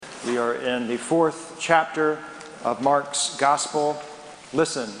We are in the 4th chapter of Mark's Gospel.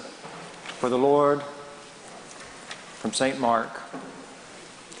 Listen for the Lord from St. Mark.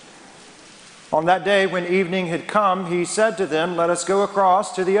 On that day when evening had come, he said to them, "Let us go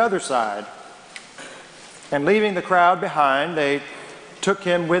across to the other side." And leaving the crowd behind, they took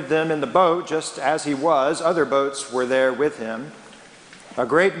him with them in the boat, just as he was. Other boats were there with him. A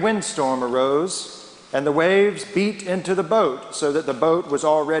great windstorm arose, and the waves beat into the boat, so that the boat was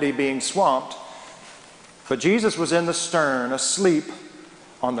already being swamped. But Jesus was in the stern, asleep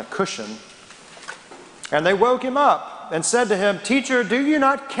on the cushion. And they woke him up and said to him, "Teacher, do you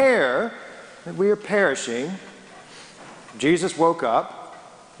not care that we are perishing?" Jesus woke up,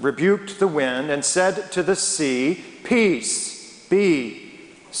 rebuked the wind, and said to the sea, "Peace, be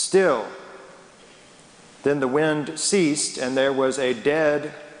still." Then the wind ceased, and there was a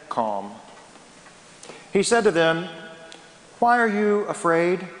dead calm. He said to them, "Why are you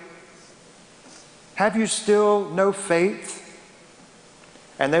afraid? Have you still no faith?"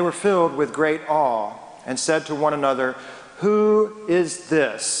 And they were filled with great awe and said to one another, "Who is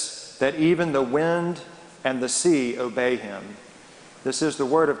this that even the wind and the sea obey him?" This is the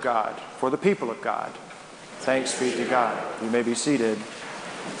word of God for the people of God. Thanks be to God. You may be seated.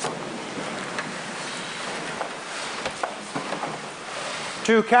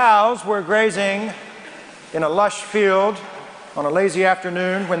 Two cows were grazing in a lush field on a lazy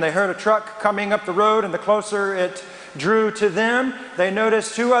afternoon when they heard a truck coming up the road, and the closer it drew to them, they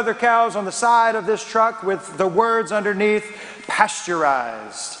noticed two other cows on the side of this truck with the words underneath: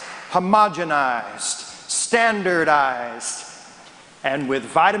 pasteurized, homogenized, standardized, and with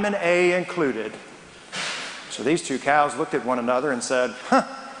vitamin A included. So these two cows looked at one another and said,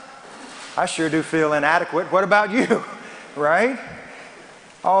 "I sure do feel inadequate. What about you?" Right?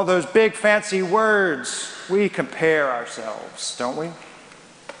 All those big fancy words. We compare ourselves, don't we?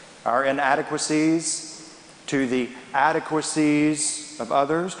 Our inadequacies to the adequacies of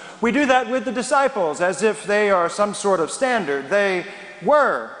others. We do that with the disciples as if they are some sort of standard. They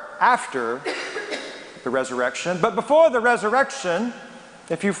were after the resurrection. But before the resurrection,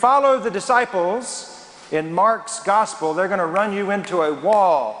 if you follow the disciples in Mark's Gospel, they're going to run you into a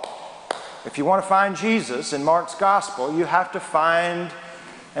wall. If you want to find Jesus in Mark's Gospel, you have to find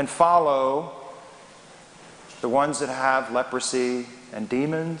and follow the ones that have leprosy and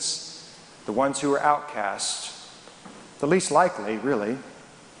demons, the ones who are outcast, the least likely, really.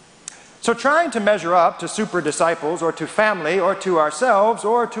 So trying to measure up to super disciples or to family or to ourselves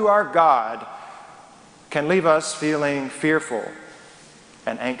or to our God can leave us feeling fearful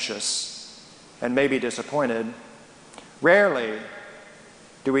and anxious and maybe disappointed. Rarely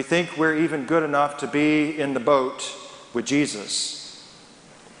do we think we're even good enough to be in the boat with Jesus.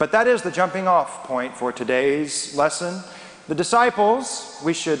 But that is the jumping off point for today's lesson. The disciples,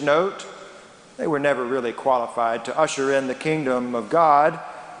 we should note, they were never really qualified to usher in the kingdom of God.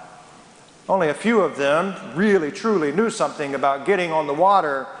 Only a few of them really truly knew something about getting on the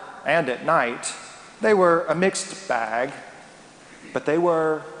water and at night. They were a mixed bag, but they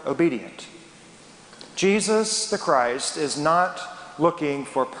were obedient. Jesus the Christ is not looking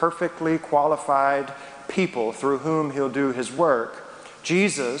for perfectly qualified people through whom he'll do his work.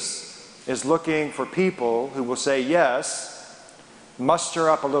 Jesus is looking for people who will say yes, muster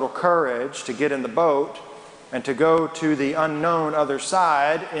up a little courage to get in the boat and to go to the unknown other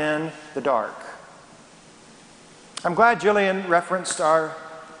side in the dark. I'm glad Jillian referenced our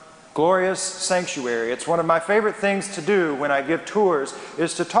glorious sanctuary. It's one of my favorite things to do when I give tours,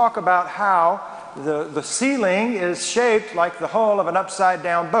 is to talk about how the ceiling is shaped like the hull of an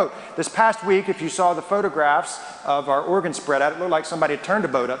upside-down boat. This past week, if you saw the photographs of our organ spread out, it looked like somebody had turned a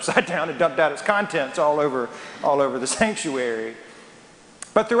boat upside down and dumped out its contents all over the sanctuary.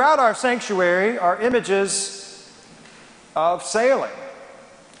 But throughout our sanctuary are images of sailing.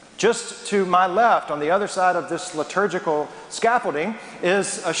 Just to my left, on the other side of this liturgical scaffolding,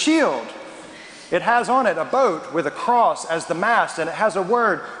 is a shield. It has on it a boat with a cross as the mast, and it has a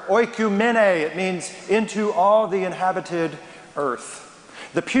word, oikumene. It means into all the inhabited earth.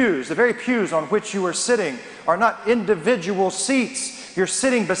 The pews, the very pews on which you are sitting, are not individual seats. You're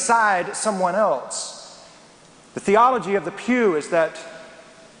sitting beside someone else. The theology of the pew is that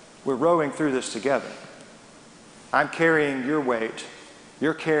we're rowing through this together. I'm carrying your weight.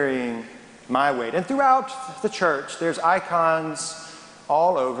 You're carrying my weight. And throughout the church, there's icons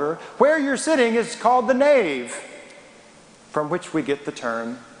all over. Where you're sitting is called the nave, from which we get the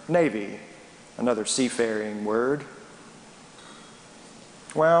term navy, another seafaring word.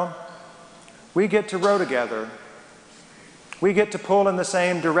 Well, we get to row together We get to pull in the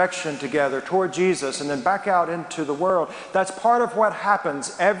same direction together toward Jesus and then back out into the world. That's part of what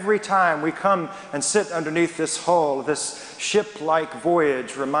happens every time we come and sit underneath this hull. This ship-like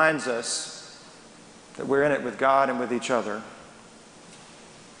voyage reminds us that we're in it with God and with each other.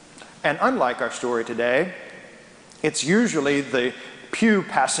 And unlike our story today, it's usually the pew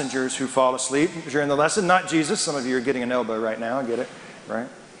passengers who fall asleep during the lesson, not Jesus. Some of you are getting an elbow right now. I get it, right?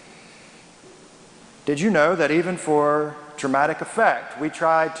 Did you know that even for dramatic effect, we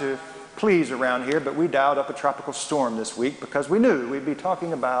tried to please around here, but we dialed up a tropical storm this week because we knew we'd be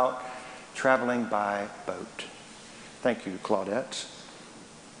talking about traveling by boat. Thank you, Claudette.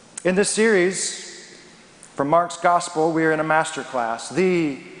 In this series from Mark's Gospel, we are in a master class,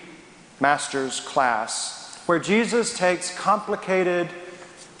 the master's class, where Jesus takes complicated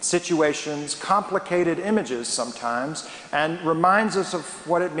situations, complicated images sometimes, and reminds us of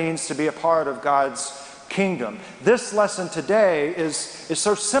what it means to be a part of God's kingdom. This lesson today is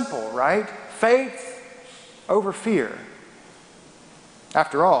so simple, right? Faith over fear.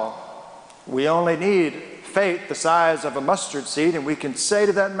 After all, we only need faith the size of a mustard seed, and we can say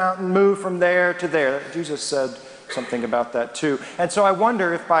to that mountain, move from there to there. Jesus said something about that too. And so I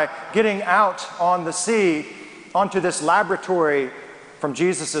wonder if by getting out on the sea, onto this laboratory from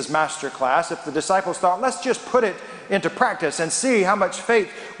Jesus' master class, if the disciples thought, let's just put it into practice and see how much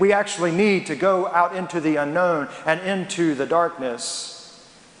faith we actually need to go out into the unknown and into the darkness.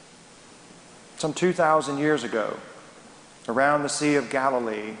 Some 2,000 years ago, around the Sea of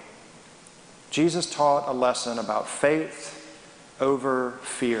Galilee, Jesus taught a lesson about faith over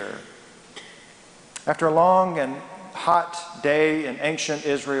fear. After a long and hot day in ancient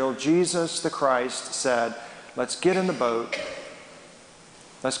Israel, Jesus the Christ said, let's get in the boat.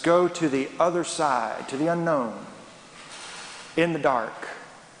 Let's go to the other side, to the unknown, in the dark.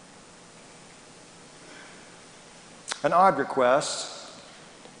 An odd request.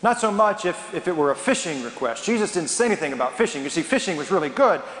 Not so much if it were a fishing request. Jesus didn't say anything about fishing. You see, fishing was really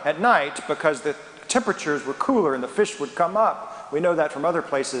good at night because the temperatures were cooler and the fish would come up. We know that from other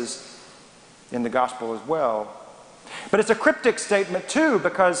places in the gospel as well. But it's a cryptic statement too,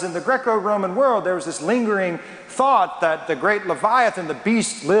 because in the Greco-Roman world there was this lingering thought that the great Leviathan, the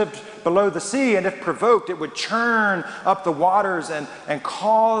beast, lived below the sea, and if provoked it would churn up the waters and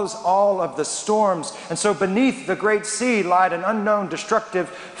cause all of the storms. And so beneath the great sea lied an unknown destructive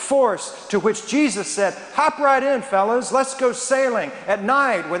force, to which Jesus said, hop right in, fellas, let's go sailing at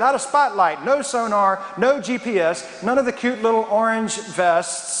night without a spotlight, no sonar, no GPS, none of the cute little orange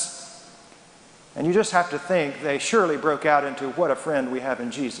vests. And you just have to think they surely broke out into what a friend we have in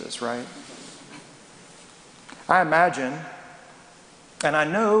Jesus, right? I imagine, and I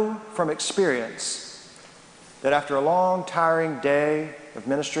know from experience, that after a long, tiring day of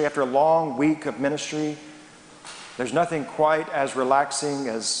ministry, after a long week of ministry, there's nothing quite as relaxing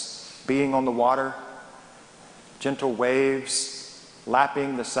as being on the water, gentle waves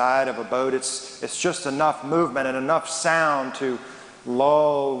lapping the side of a boat. It's just enough movement and enough sound to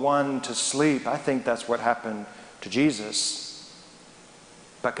lull one to sleep. I think that's what happened to Jesus.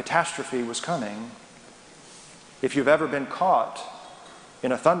 But catastrophe was coming. If you've ever been caught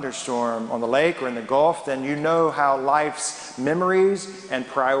in a thunderstorm on the lake or in the Gulf, then you know how life's memories and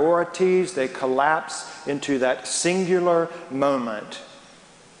priorities, they collapse into that singular moment,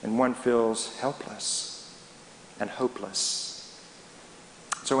 and one feels helpless and hopeless.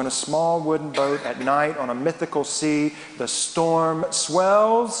 So in a small wooden boat at night on a mythical sea, the storm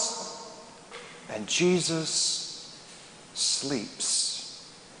swells and Jesus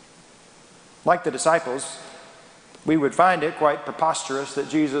sleeps. Like the disciples, we would find it quite preposterous that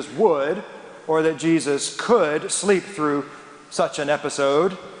Jesus would, or that Jesus could, sleep through such an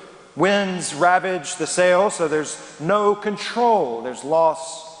episode. Winds ravage the sail, so there's no control. There's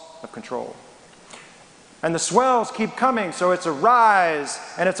loss of control. And the swells keep coming, so it's a rise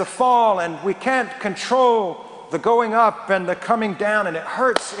and it's a fall, and we can't control the going up and the coming down, and it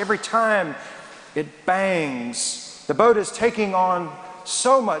hurts every time it bangs. The boat is taking on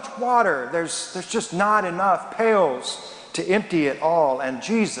so much water. There's just not enough pails to empty it all, and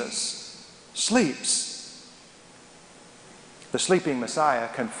Jesus sleeps. The sleeping Messiah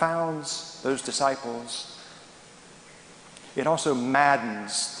confounds those disciples. It also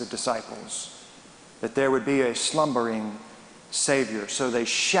maddens the disciples that there would be a slumbering Savior. So they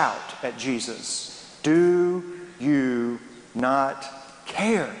shout at Jesus, "Do you not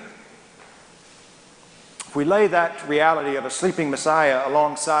care?" If we lay that reality of a sleeping Messiah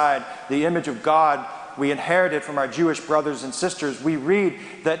alongside the image of God we inherited from our Jewish brothers and sisters, we read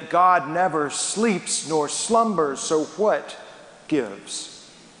that God never sleeps nor slumbers, so what gives?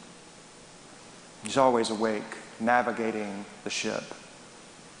 He's always awake navigating the ship.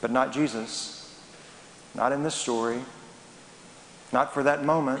 But not Jesus. Not in this story. Not for that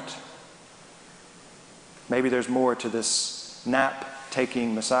moment. Maybe there's more to this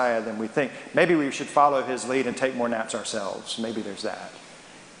nap-taking Messiah than we think. Maybe we should follow his lead and take more naps ourselves. Maybe there's that.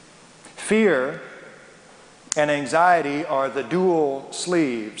 Fear and anxiety are the dual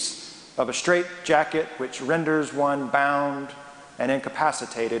sleeves of a straitjacket which renders one bound and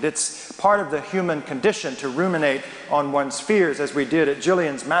incapacitated. It's part of the human condition to ruminate on one's fears, as we did at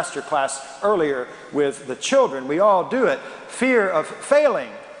Jillian's masterclass earlier with the children. We all do it. Fear of failing.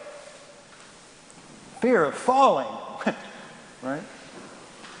 Fear of falling. Right?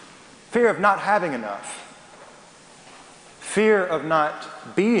 Fear of not having enough. Fear of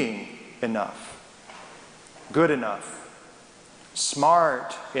not being enough. Good enough.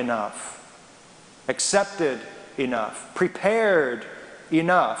 Smart enough. Accepted enough. Prepared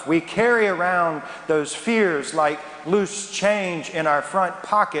enough. We carry around those fears like loose change in our front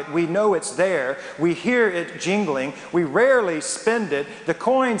pocket. We know it's there. We hear it jingling. We rarely spend it. The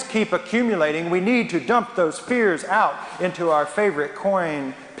coins keep accumulating. We need to dump those fears out into our favorite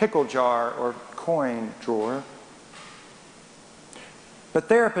coin pickle jar or coin drawer. But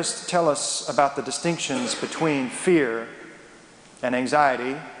therapists tell us about the distinctions between fear and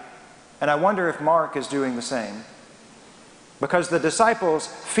anxiety, and I wonder if Mark is doing the same. Because the disciples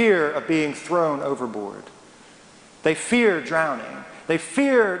fear of being thrown overboard. They fear drowning. They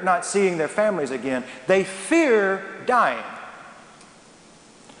fear not seeing their families again. They fear dying.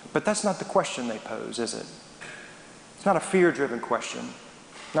 But that's not the question they pose, is it? It's not a fear-driven question.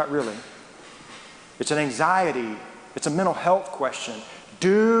 Not really. It's an anxiety. It's a mental health question.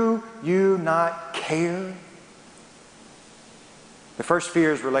 Do you not care? The first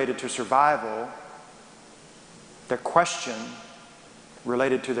fear is related to survival. Their question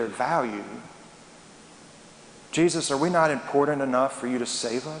related to their value. Jesus, are we not important enough for you to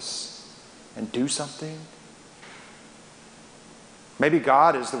save us and do something? Maybe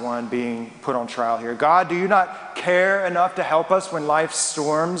God is the one being put on trial here. God, do you not care enough to help us when life's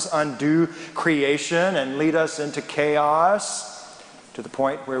storms undo creation and lead us into chaos to the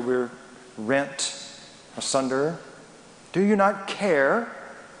point where we're rent asunder? Do you not care?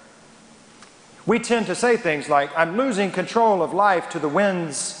 We tend to say things like, I'm losing control of life to the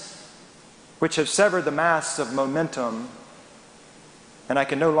winds which have severed the masts of momentum, and I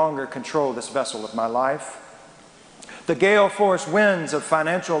can no longer control this vessel of my life. The gale-force winds of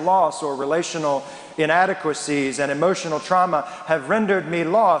financial loss or relational inadequacies and emotional trauma have rendered me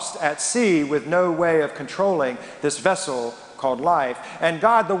lost at sea with no way of controlling this vessel called life. And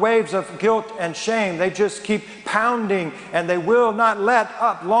God, the waves of guilt and shame, they just keep pounding and they will not let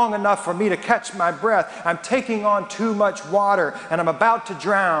up long enough for me to catch my breath. I'm taking on too much water and I'm about to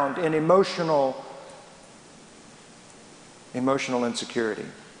drown in emotional insecurity.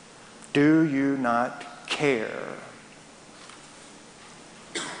 Do you not care?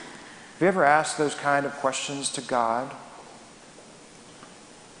 Have you ever asked those kind of questions to God?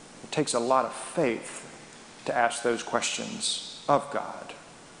 It takes a lot of faith to ask those questions of God.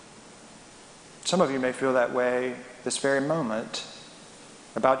 Some of you may feel that way this very moment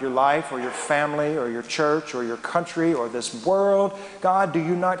about your life or your family or your church or your country or this world. God, do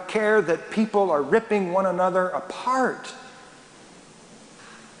you not care that people are ripping one another apart?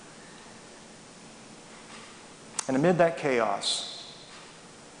 And amid that chaos,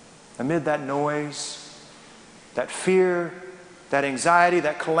 amid that noise, that fear, that anxiety,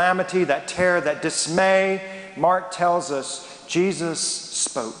 that calamity, that terror, that dismay, Mark tells us Jesus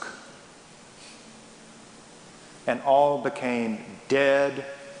spoke. And all became dead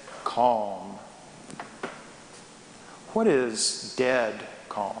calm. What is dead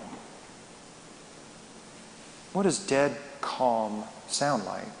calm? What does dead calm sound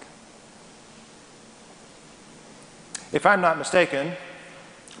like? If I'm not mistaken,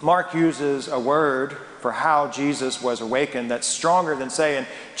 Mark uses a word for how Jesus was awakened that's stronger than saying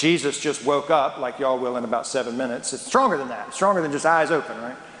Jesus just woke up, like y'all will in about 7 minutes. It's stronger than that. It's stronger than just eyes open,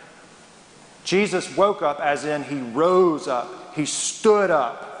 right? Jesus woke up as in he rose up. He stood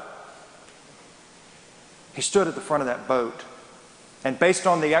up. He stood at the front of that boat. And based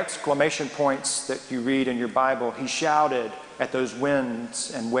on the exclamation points that you read in your Bible, he shouted at those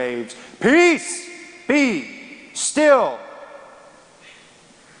winds and waves, "Peace, be still."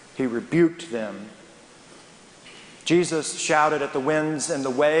 He rebuked them. Jesus shouted at the winds and the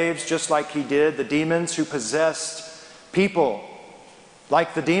waves just like he did the demons who possessed people.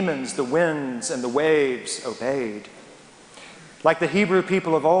 Like the demons, the winds and the waves obeyed. Like the Hebrew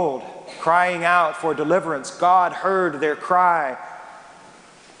people of old, crying out for deliverance, God heard their cry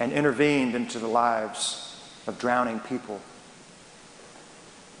and intervened into the lives of drowning people.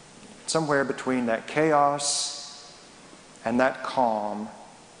 Somewhere between that chaos and that calm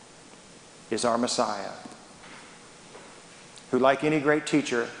is our Messiah, who, like any great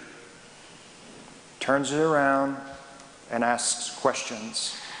teacher, turns it around and asks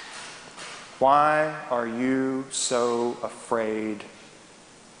questions. Why are you so afraid?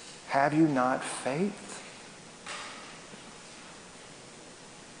 Have you not faith?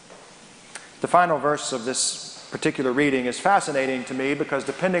 The final verse of this particular reading is fascinating to me because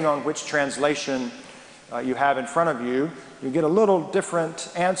depending on which translation you have in front of you, you get a little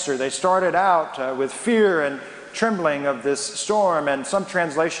different answer. They started out with fear and trembling of this storm, and some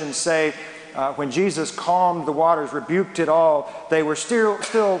translations say when Jesus calmed the waters, rebuked it all, they were still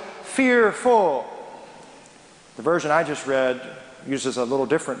fearful. The version I just read uses a little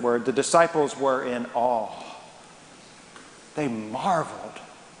different word. The disciples were in awe. They marveled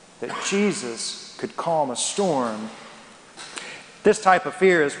that Jesus could calm a storm. This type of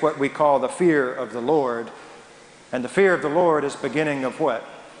fear is what we call the fear of the Lord. And the fear of the Lord is beginning of what?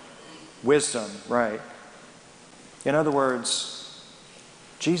 Wisdom, right? In other words,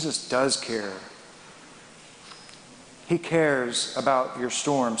 Jesus does care. He cares about your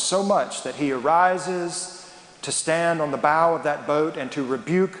storm so much that he arises to stand on the bow of that boat and to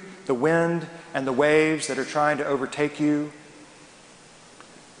rebuke the wind and the waves that are trying to overtake you.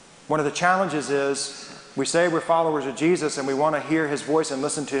 One of the challenges is we say we're followers of Jesus and we want to hear his voice and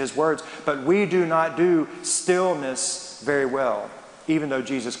listen to his words, but we do not do stillness very well, even though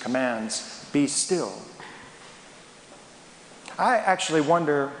Jesus commands, be still. I actually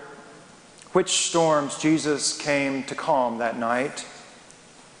wonder which storms Jesus came to calm that night.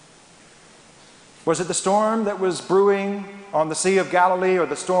 Was it the storm that was brewing on the Sea of Galilee, or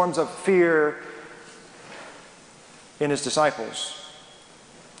the storms of fear in his disciples?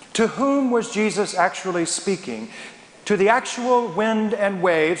 To whom was Jesus actually speaking? To the actual wind and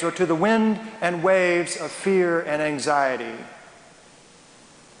waves, or to the wind and waves of fear and anxiety?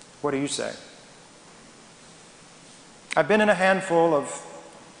 What do you say? I've been in a handful of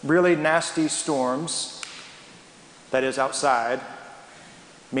really nasty storms, that is outside,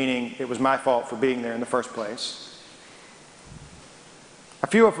 meaning it was my fault for being there in the first place. A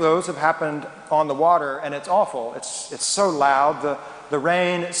few of those have happened on the water, and it's awful. It's so loud. The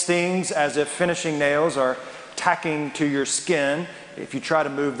rain stings as if finishing nails are tacking to your skin. If you try to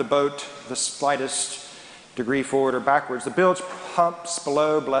move the boat the slightest degree forward or backwards, the bilge pumps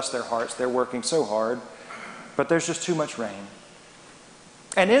below, bless their hearts, they're working so hard, but there's just too much rain.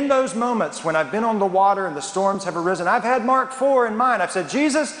 And in those moments when I've been on the water and the storms have arisen, I've had Mark 4 in mind. I've said,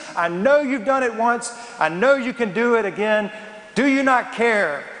 Jesus, I know you've done it once. I know you can do it again. Do you not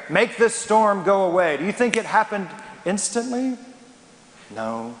care? Make this storm go away. Do you think it happened instantly?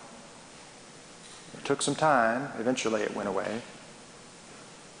 No. It took some time. Eventually it went away.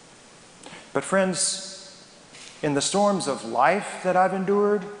 But friends, in the storms of life that I've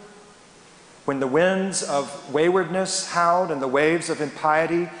endured, when the winds of waywardness howled and the waves of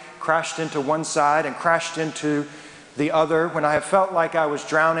impiety crashed into one side and crashed into the other, when I have felt like I was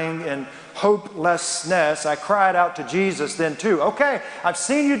drowning in hopelessness, I cried out to Jesus then too. Okay, I've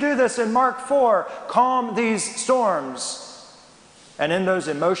seen you do this in Mark 4. Calm these storms. And in those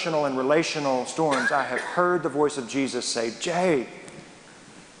emotional and relational storms, I have heard the voice of Jesus say, Jay,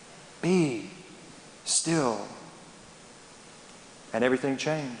 be still. And everything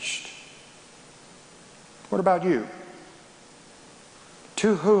changed. What about you?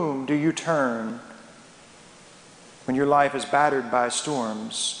 To whom do you turn when your life is battered by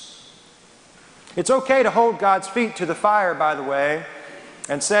storms? It's okay to hold God's feet to the fire, by the way,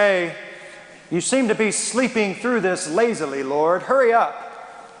 and say, you seem to be sleeping through this lazily, Lord. Hurry up.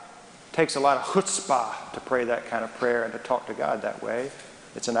 It takes a lot of chutzpah to pray that kind of prayer and to talk to God that way.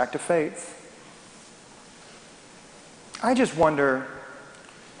 It's an act of faith. I just wonder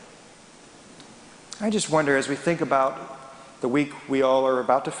as we think about the week we all are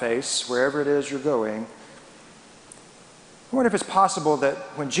about to face, wherever it is you're going, I wonder if it's possible that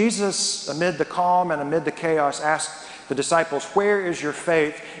when Jesus, amid the calm and amid the chaos, asked the disciples, where is your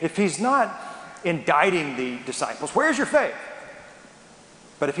faith? If he's not indicting the disciples, where's your faith?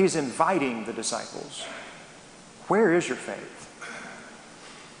 But if he's inviting the disciples, where is your faith?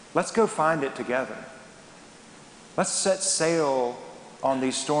 Let's go find it together. Let's set sail on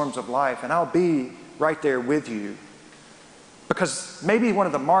these storms of life, and I'll be right there with you. Because maybe one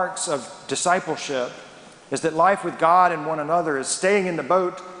of the marks of discipleship is that life with God and one another is staying in the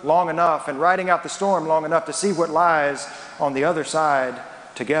boat long enough and riding out the storm long enough to see what lies on the other side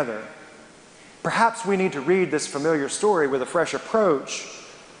together. Perhaps we need to read this familiar story with a fresh approach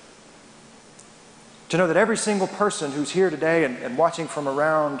To know that every single person who's here today and watching from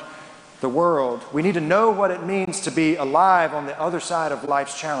around the world, we need to know what it means to be alive on the other side of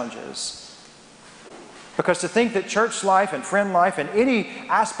life's challenges. Because to think that church life and friend life and any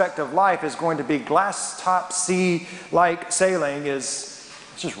aspect of life is going to be glass top sea-like sailing is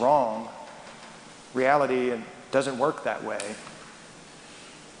just wrong. Reality doesn't work that way.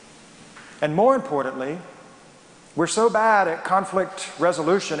 And more importantly, we're so bad at conflict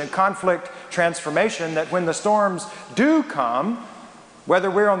resolution and conflict transformation that when the storms do come, whether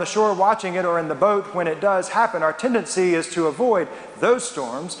we're on the shore watching it or in the boat when it does happen, our tendency is to avoid those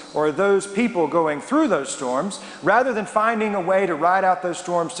storms or those people going through those storms rather than finding a way to ride out those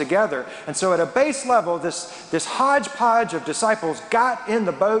storms together. And so at a base level, this hodgepodge of disciples got in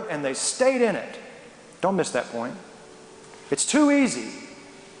the boat and they stayed in it. Don't miss that point. It's too easy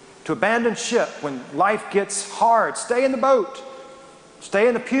to abandon ship when life gets hard. Stay in the boat. Stay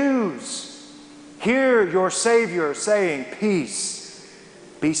in the pews. Hear your Savior saying, "Peace.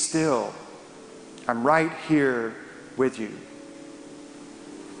 Be still. I'm right here with you."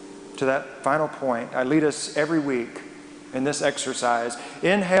 To that final point, I lead us every week in this exercise.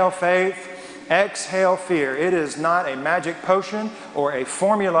 Inhale faith, exhale fear. It is not a magic potion or a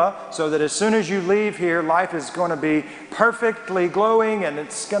formula so that as soon as you leave here, life is going to be perfectly glowing and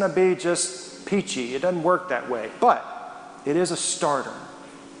it's going to be just peachy. It doesn't work that way. But it is a starter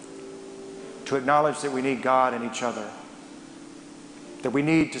to acknowledge that we need God and each other. That we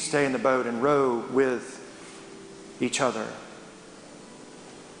need to stay in the boat and row with each other.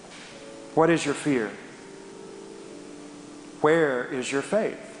 What is your fear? Where is your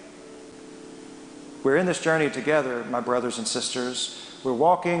faith? We're in this journey together, my brothers and sisters. We're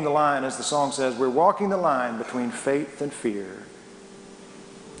walking the line, as the song says, we're walking the line between faith and fear.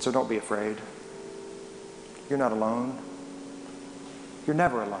 So don't be afraid. You're not alone. You're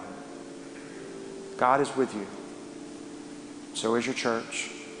never alone. God is with you. So is your church.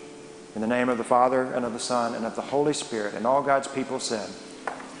 In the name of the Father, and of the Son, and of the Holy Spirit, and all God's people said,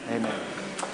 amen.